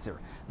 wrong answer.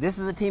 This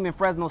is a team in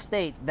Fresno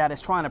State that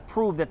is trying to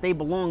prove that they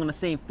belong on the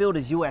same field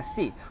as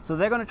USC. So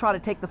they're going to try to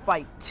take the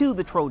fight to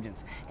the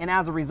Trojans. And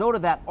as a result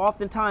of that,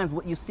 oftentimes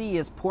what you see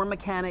is poor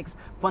mechanics,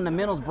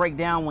 fundamentals break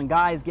down when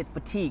guys get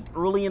fatigued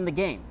early in the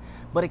game.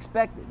 But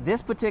expect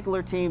this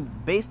particular team,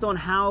 based on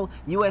how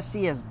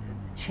USC has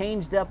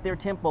changed up their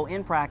tempo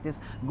in practice,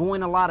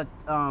 going a lot of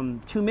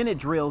 2-minute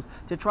drills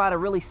to try to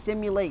really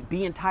simulate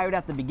being tired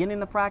at the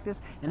beginning of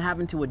practice and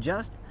having to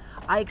adjust.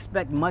 I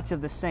expect much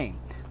of the same.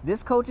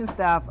 This coaching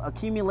staff,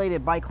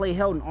 accumulated by Clay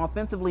Helton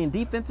offensively and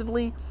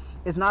defensively,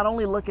 is not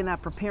only looking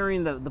at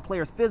preparing the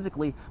players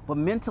physically, but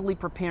mentally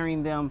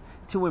preparing them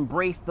to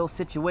embrace those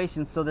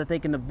situations so that they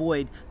can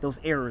avoid those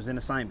errors in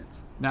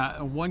assignments.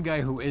 Now, one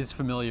guy who is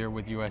familiar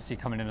with USC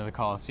coming into the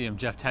Coliseum,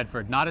 Jeff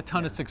Tedford, not a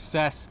ton of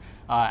success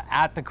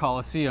at the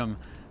Coliseum,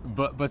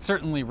 but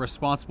certainly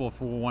responsible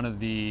for one of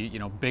the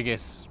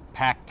biggest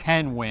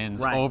Pac-10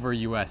 wins over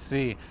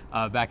USC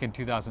back in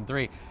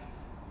 2003.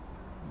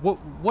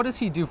 What does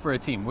he do for a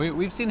team?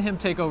 We've seen him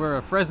take over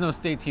a Fresno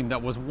State team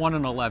that was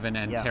 1-11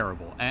 and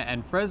terrible.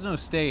 And Fresno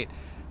State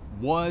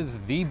was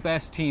the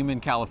best team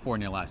in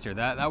California last year.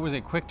 That was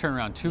a quick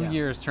turnaround, 2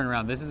 years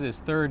turnaround. This is his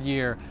third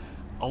year.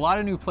 A lot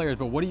of new players,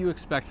 but what do you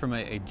expect from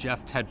a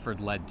Jeff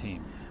Tedford-led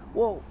team?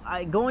 Well,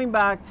 going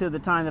back to the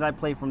time that I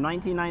played from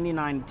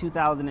 1999 to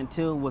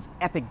 2002 was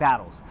epic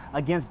battles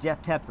against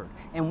Jeff Tedford.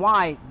 And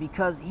why?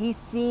 Because he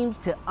seems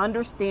to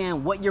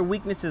understand what your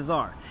weaknesses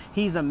are.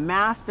 He's a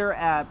master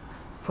at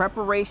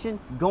preparation,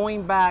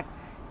 going back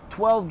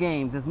 12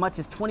 games, as much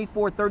as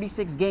 24,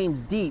 36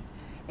 games deep,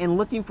 and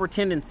looking for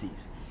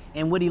tendencies.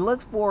 And what he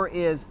looks for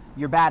is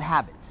your bad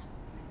habits.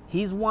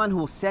 He's one who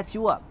will set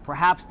you up.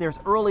 Perhaps there's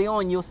early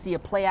on, you'll see a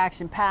play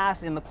action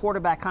pass and the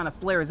quarterback kind of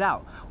flares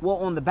out. Well,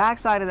 on the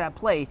backside of that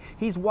play,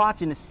 he's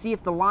watching to see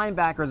if the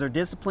linebackers are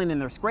disciplined in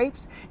their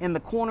scrapes and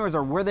the corners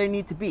are where they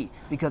need to be.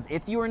 Because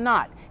if you are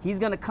not, he's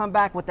going to come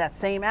back with that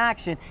same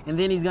action and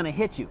then he's going to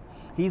hit you.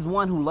 He's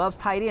one who loves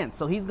tight ends,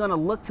 so he's going to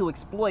look to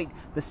exploit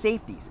the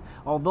safeties.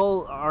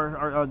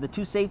 Although the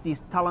two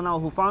safeties,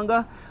 Talanoa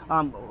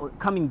Hufanga,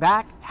 coming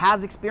back,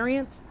 has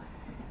experience,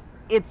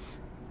 it's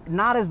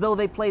not as though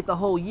they played the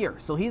whole year.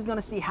 So he's going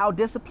to see how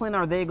disciplined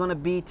are they going to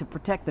be to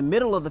protect the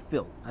middle of the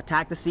field,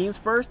 attack the seams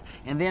first,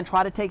 and then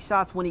try to take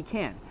shots when he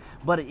can.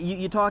 But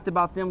you talked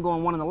about them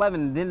going 1-11,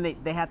 and then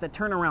they had that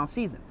turnaround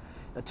season.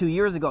 2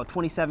 years ago,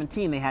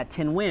 2017, they had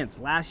 10 wins.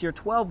 Last year,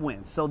 12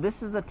 wins. So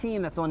this is a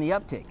team that's on the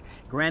uptick.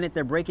 Granted,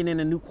 they're breaking in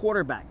a new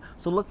quarterback.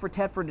 So look for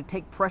Tedford to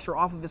take pressure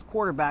off of his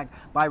quarterback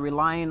by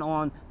relying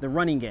on the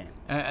running game.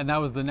 And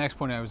that was the next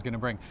point I was going to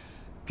bring.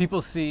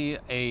 People see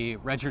a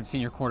redshirt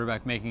senior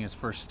quarterback making his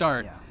first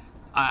start. Yeah.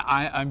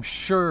 I'm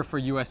sure for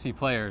USC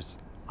players,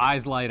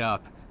 eyes light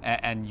up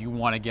and you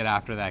want to get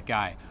after that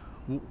guy.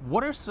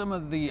 What are some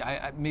of the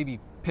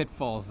maybe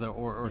pitfalls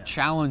or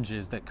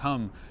challenges that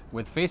come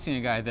with facing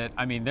a guy that,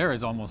 I mean, there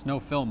is almost no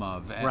film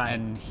of,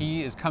 and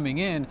he is coming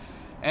in,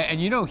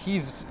 and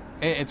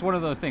it's one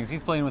of those things.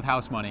 He's playing with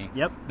house money.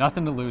 Yep.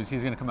 Nothing to lose.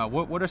 He's going to come out.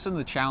 What are some of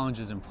the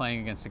challenges in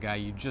playing against a guy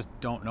you just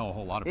don't know a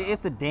whole lot about?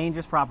 It's a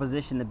dangerous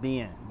proposition to be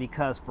in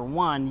because, for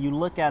one, you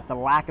look at the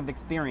lack of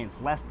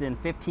experience, less than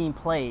 15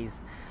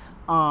 plays,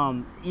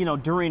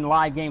 during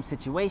live game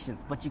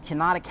situations, but you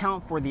cannot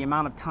account for the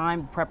amount of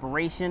time,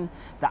 preparation,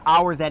 the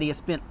hours that he has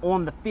spent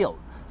on the field.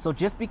 So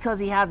just because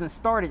he hasn't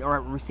started or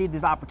received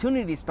his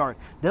opportunity to start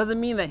doesn't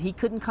mean that he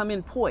couldn't come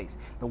in poised.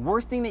 The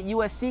worst thing that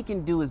USC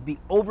can do is be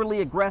overly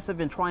aggressive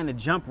in trying to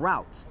jump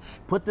routes,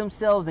 put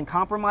themselves in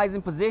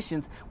compromising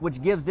positions, which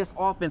gives this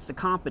offense the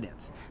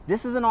confidence.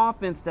 This is an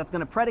offense that's going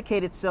to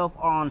predicate itself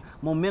on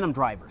momentum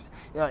drivers,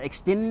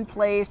 extending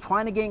plays,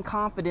 trying to gain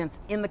confidence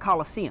in the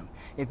Coliseum.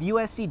 If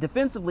USC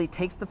defensively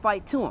takes the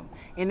fight to them,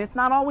 and it's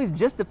not always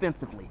just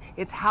defensively,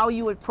 it's how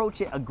you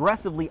approach it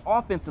aggressively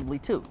offensively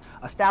too.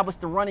 Establish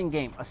the running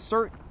game,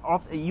 assert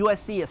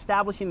USC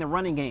establishing the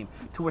running game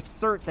to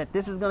assert that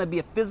this is going to be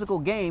a physical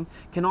game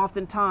can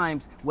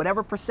oftentimes,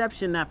 whatever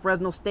perception that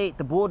Fresno State,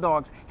 the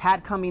Bulldogs,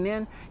 had coming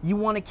in, you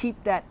want to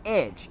keep that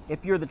edge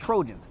if you're the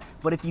Trojans.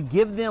 But if you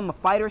give them a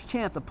fighter's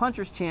chance, a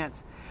puncher's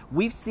chance,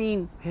 we've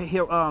seen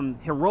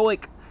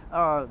heroic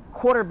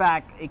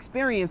quarterback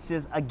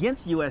experiences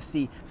against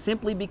USC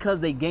simply because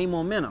they gain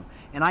momentum.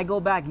 And I go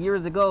back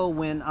years ago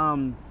when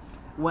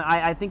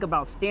I think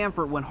about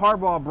Stanford, when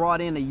Harbaugh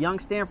brought in a young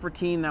Stanford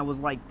team that was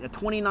like a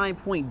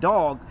 29-point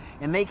dog,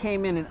 and they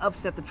came in and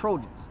upset the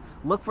Trojans.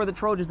 Look for the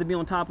Trojans to be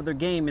on top of their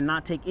game and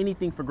not take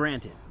anything for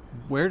granted.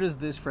 Where does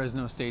this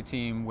Fresno State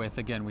team with,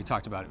 again, we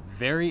talked about it,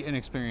 very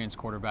inexperienced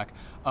quarterback,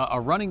 a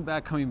running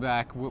back coming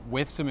back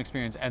with some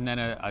experience, and then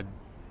a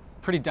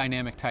pretty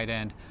dynamic tight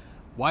end,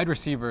 wide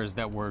receivers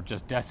that were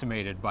just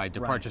decimated by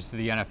departures to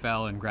the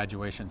NFL and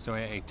graduation, so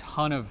a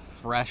ton of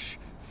fresh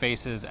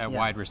faces at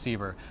wide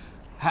receiver.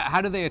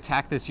 How do they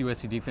attack this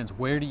USC defense?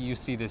 Where do you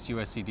see this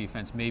USC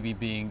defense maybe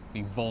being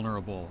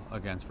vulnerable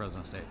against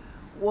Fresno State?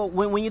 Well,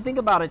 when you think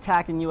about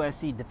attacking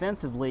USC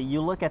defensively, you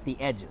look at the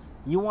edges.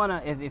 You want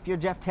to, if you're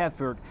Jeff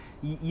Tedford,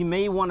 you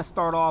may want to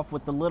start off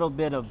with a little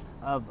bit of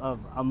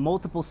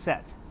multiple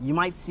sets. You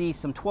might see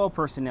some 12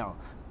 personnel,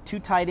 2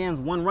 tight ends,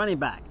 1 running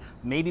back,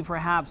 maybe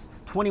perhaps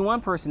 21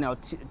 personnel,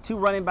 2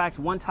 running backs,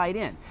 1 tight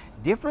end.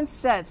 Different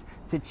sets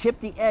to chip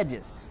the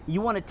edges. You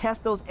want to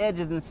test those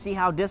edges and see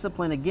how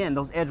disciplined, again,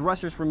 those edge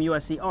rushers from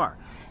USC are.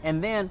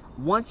 And then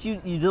once you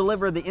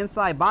deliver the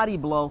inside body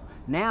blow,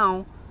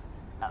 now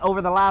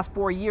over the last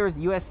 4 years,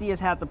 USC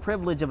has had the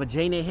privilege of a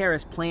Janae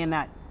Harris playing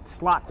that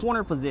slot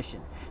corner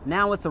position.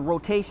 Now it's a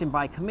rotation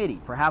by committee.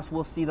 Perhaps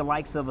we'll see the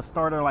likes of a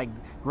starter like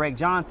Greg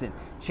Johnson,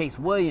 Chase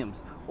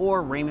Williams,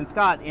 or Raymond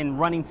Scott in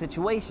running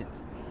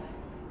situations.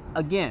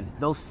 again,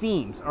 those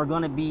seams are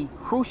going to be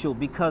crucial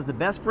because the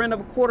best friend of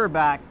a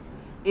quarterback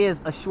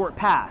is a short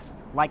pass,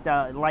 like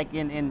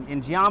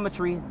in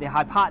geometry, the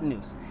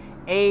hypotenuse.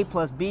 A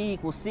plus B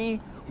equals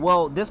C.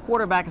 Well, this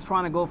quarterback is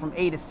trying to go from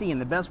A to C,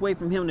 and the best way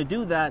for him to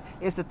do that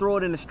is to throw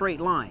it in a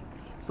straight line.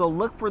 So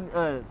look for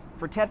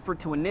Tedford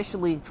to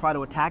initially try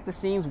to attack the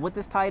seams with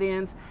his tight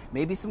ends,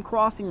 maybe some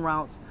crossing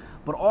routes,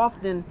 but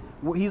often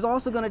he's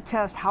also going to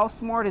test how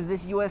smart is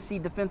this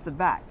USC defensive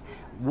back.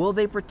 Will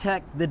they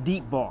protect the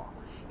deep ball?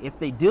 If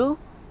they do,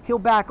 he'll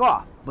back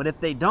off. But if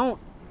they don't,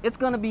 it's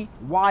going to be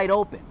wide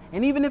open.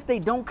 And even if they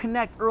don't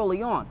connect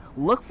early on,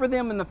 look for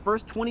them in the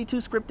first 22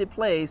 scripted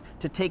plays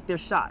to take their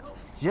shots,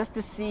 just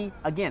to see,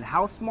 again,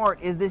 how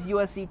smart is this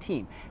USC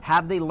team?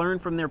 Have they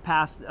learned from their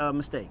past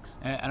mistakes?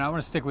 And I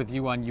want to stick with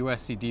you on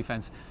USC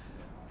defense.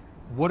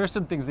 What are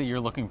some things that you're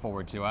looking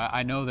forward to?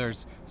 I know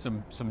there's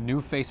some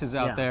new faces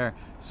out there,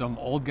 some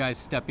old guys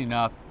stepping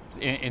up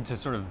into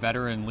sort of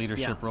veteran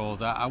leadership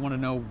roles. I want to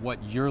know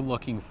what you're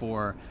looking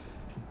for,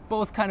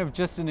 both kind of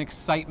just an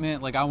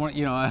excitement, like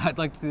I'd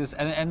like to do this,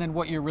 and then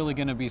what you're really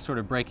going to be sort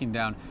of breaking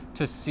down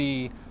to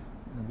see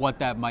what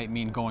that might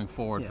mean going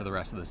forward for the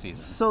rest of the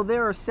season. So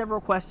there are several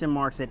question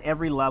marks at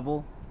every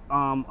level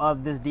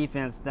of this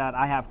defense that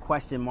I have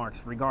question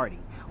marks regarding.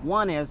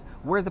 One is,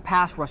 where's the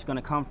pass rush going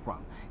to come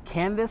from?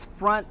 Can this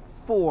front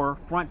four,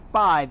 front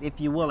five,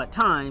 if you will, at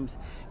times,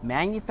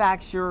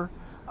 manufacture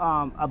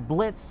a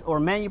blitz or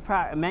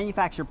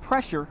manufacture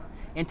pressure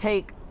and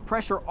take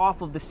pressure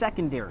off of the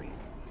secondary?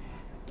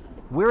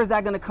 Where is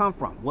that going to come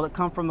from? Will it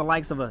come from the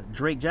likes of a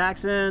Drake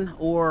Jackson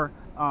or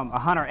a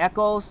Hunter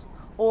Echols?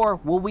 Or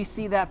will we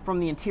see that from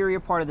the interior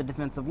part of the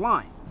defensive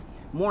line?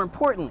 More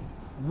importantly,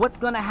 what's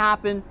going to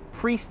happen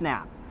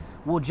pre-snap?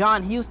 Will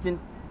John Houston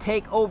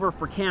take over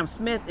for Cam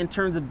Smith in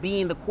terms of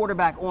being the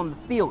quarterback on the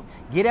field?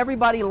 Get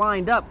everybody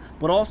lined up,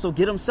 but also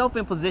get himself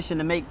in position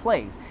to make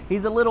plays.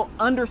 He's a little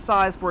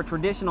undersized for a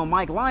traditional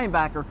Mike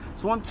linebacker,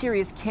 so I'm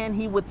curious, can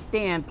he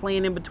withstand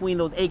playing in between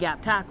those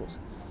A-gap tackles?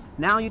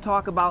 Now you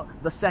talk about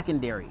the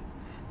secondary.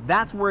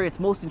 That's where it's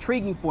most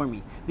intriguing for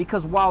me,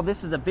 because while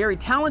this is a very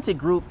talented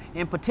group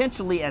and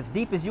potentially as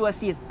deep as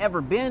USC has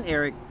ever been,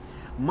 Eric,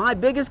 my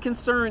biggest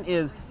concern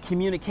is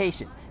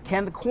communication.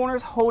 Can the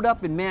corners hold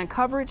up in man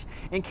coverage,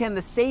 and can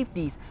the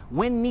safeties,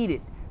 when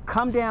needed,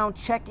 come down,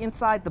 check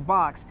inside the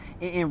box,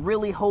 and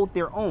really hold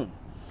their own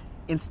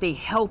and stay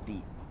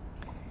healthy?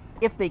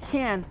 If they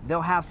can,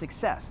 they'll have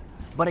success.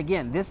 But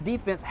again, this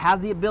defense has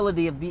the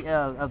ability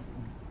of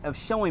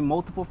showing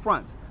multiple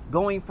fronts,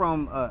 going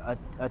from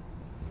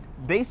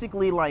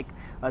basically like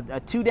a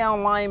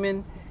two-down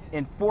lineman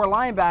and four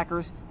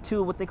linebackers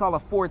to what they call a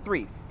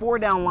 4-3,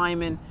 four-down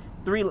linemen,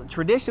 three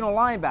traditional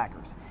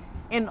linebackers.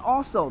 And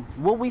also,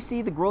 will we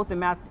see the growth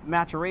and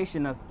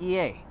maturation of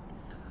EA?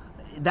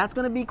 That's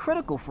going to be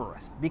critical for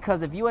us,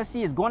 because if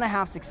USC is going to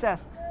have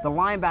success, the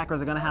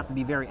linebackers are going to have to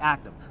be very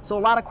active. So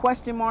a lot of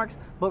question marks,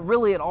 but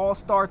really it all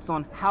starts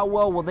on how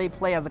well will they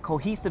play as a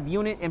cohesive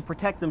unit and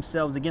protect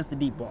themselves against the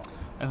deep ball.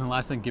 And then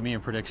last thing, give me a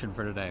prediction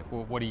for today.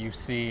 What do you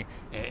see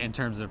in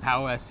terms of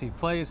how SC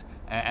plays,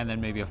 and then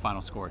maybe a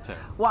final score too?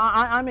 Well,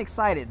 I'm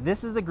excited.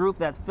 This is a group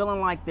that's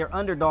feeling like they're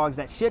underdogs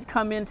that should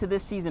come into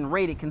this season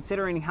rated,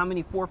 considering how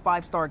many 4- or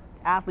 5-star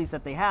athletes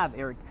that they have,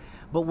 Eric.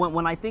 But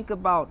when I think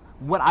about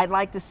what I'd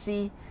like to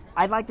see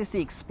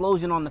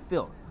explosion on the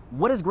field.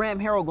 What is Graham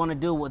Harrell going to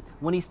do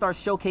when he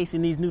starts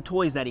showcasing these new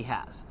toys that he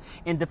has?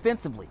 And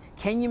defensively,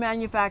 can you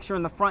manufacture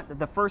in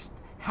the first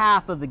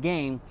half of the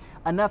game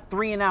enough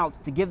 3-and-outs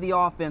to give the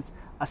offense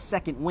a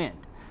second wind?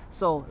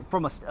 So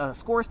from a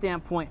score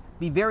standpoint,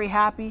 be very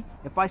happy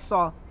if I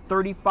saw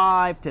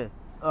 35 to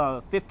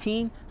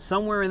 15,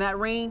 somewhere in that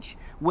range,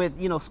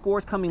 with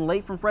scores coming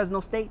late from Fresno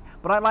State.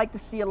 But I'd like to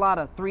see a lot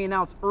of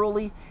 3-and-outs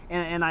early,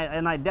 and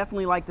I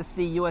definitely like to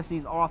see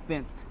USC's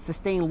offense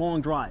sustain long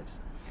drives.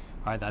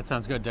 All right, that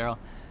sounds good, Darrell.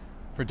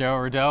 For Darrell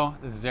Rideaux,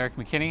 this is Erik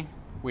McKinney,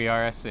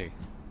 WeAreSC.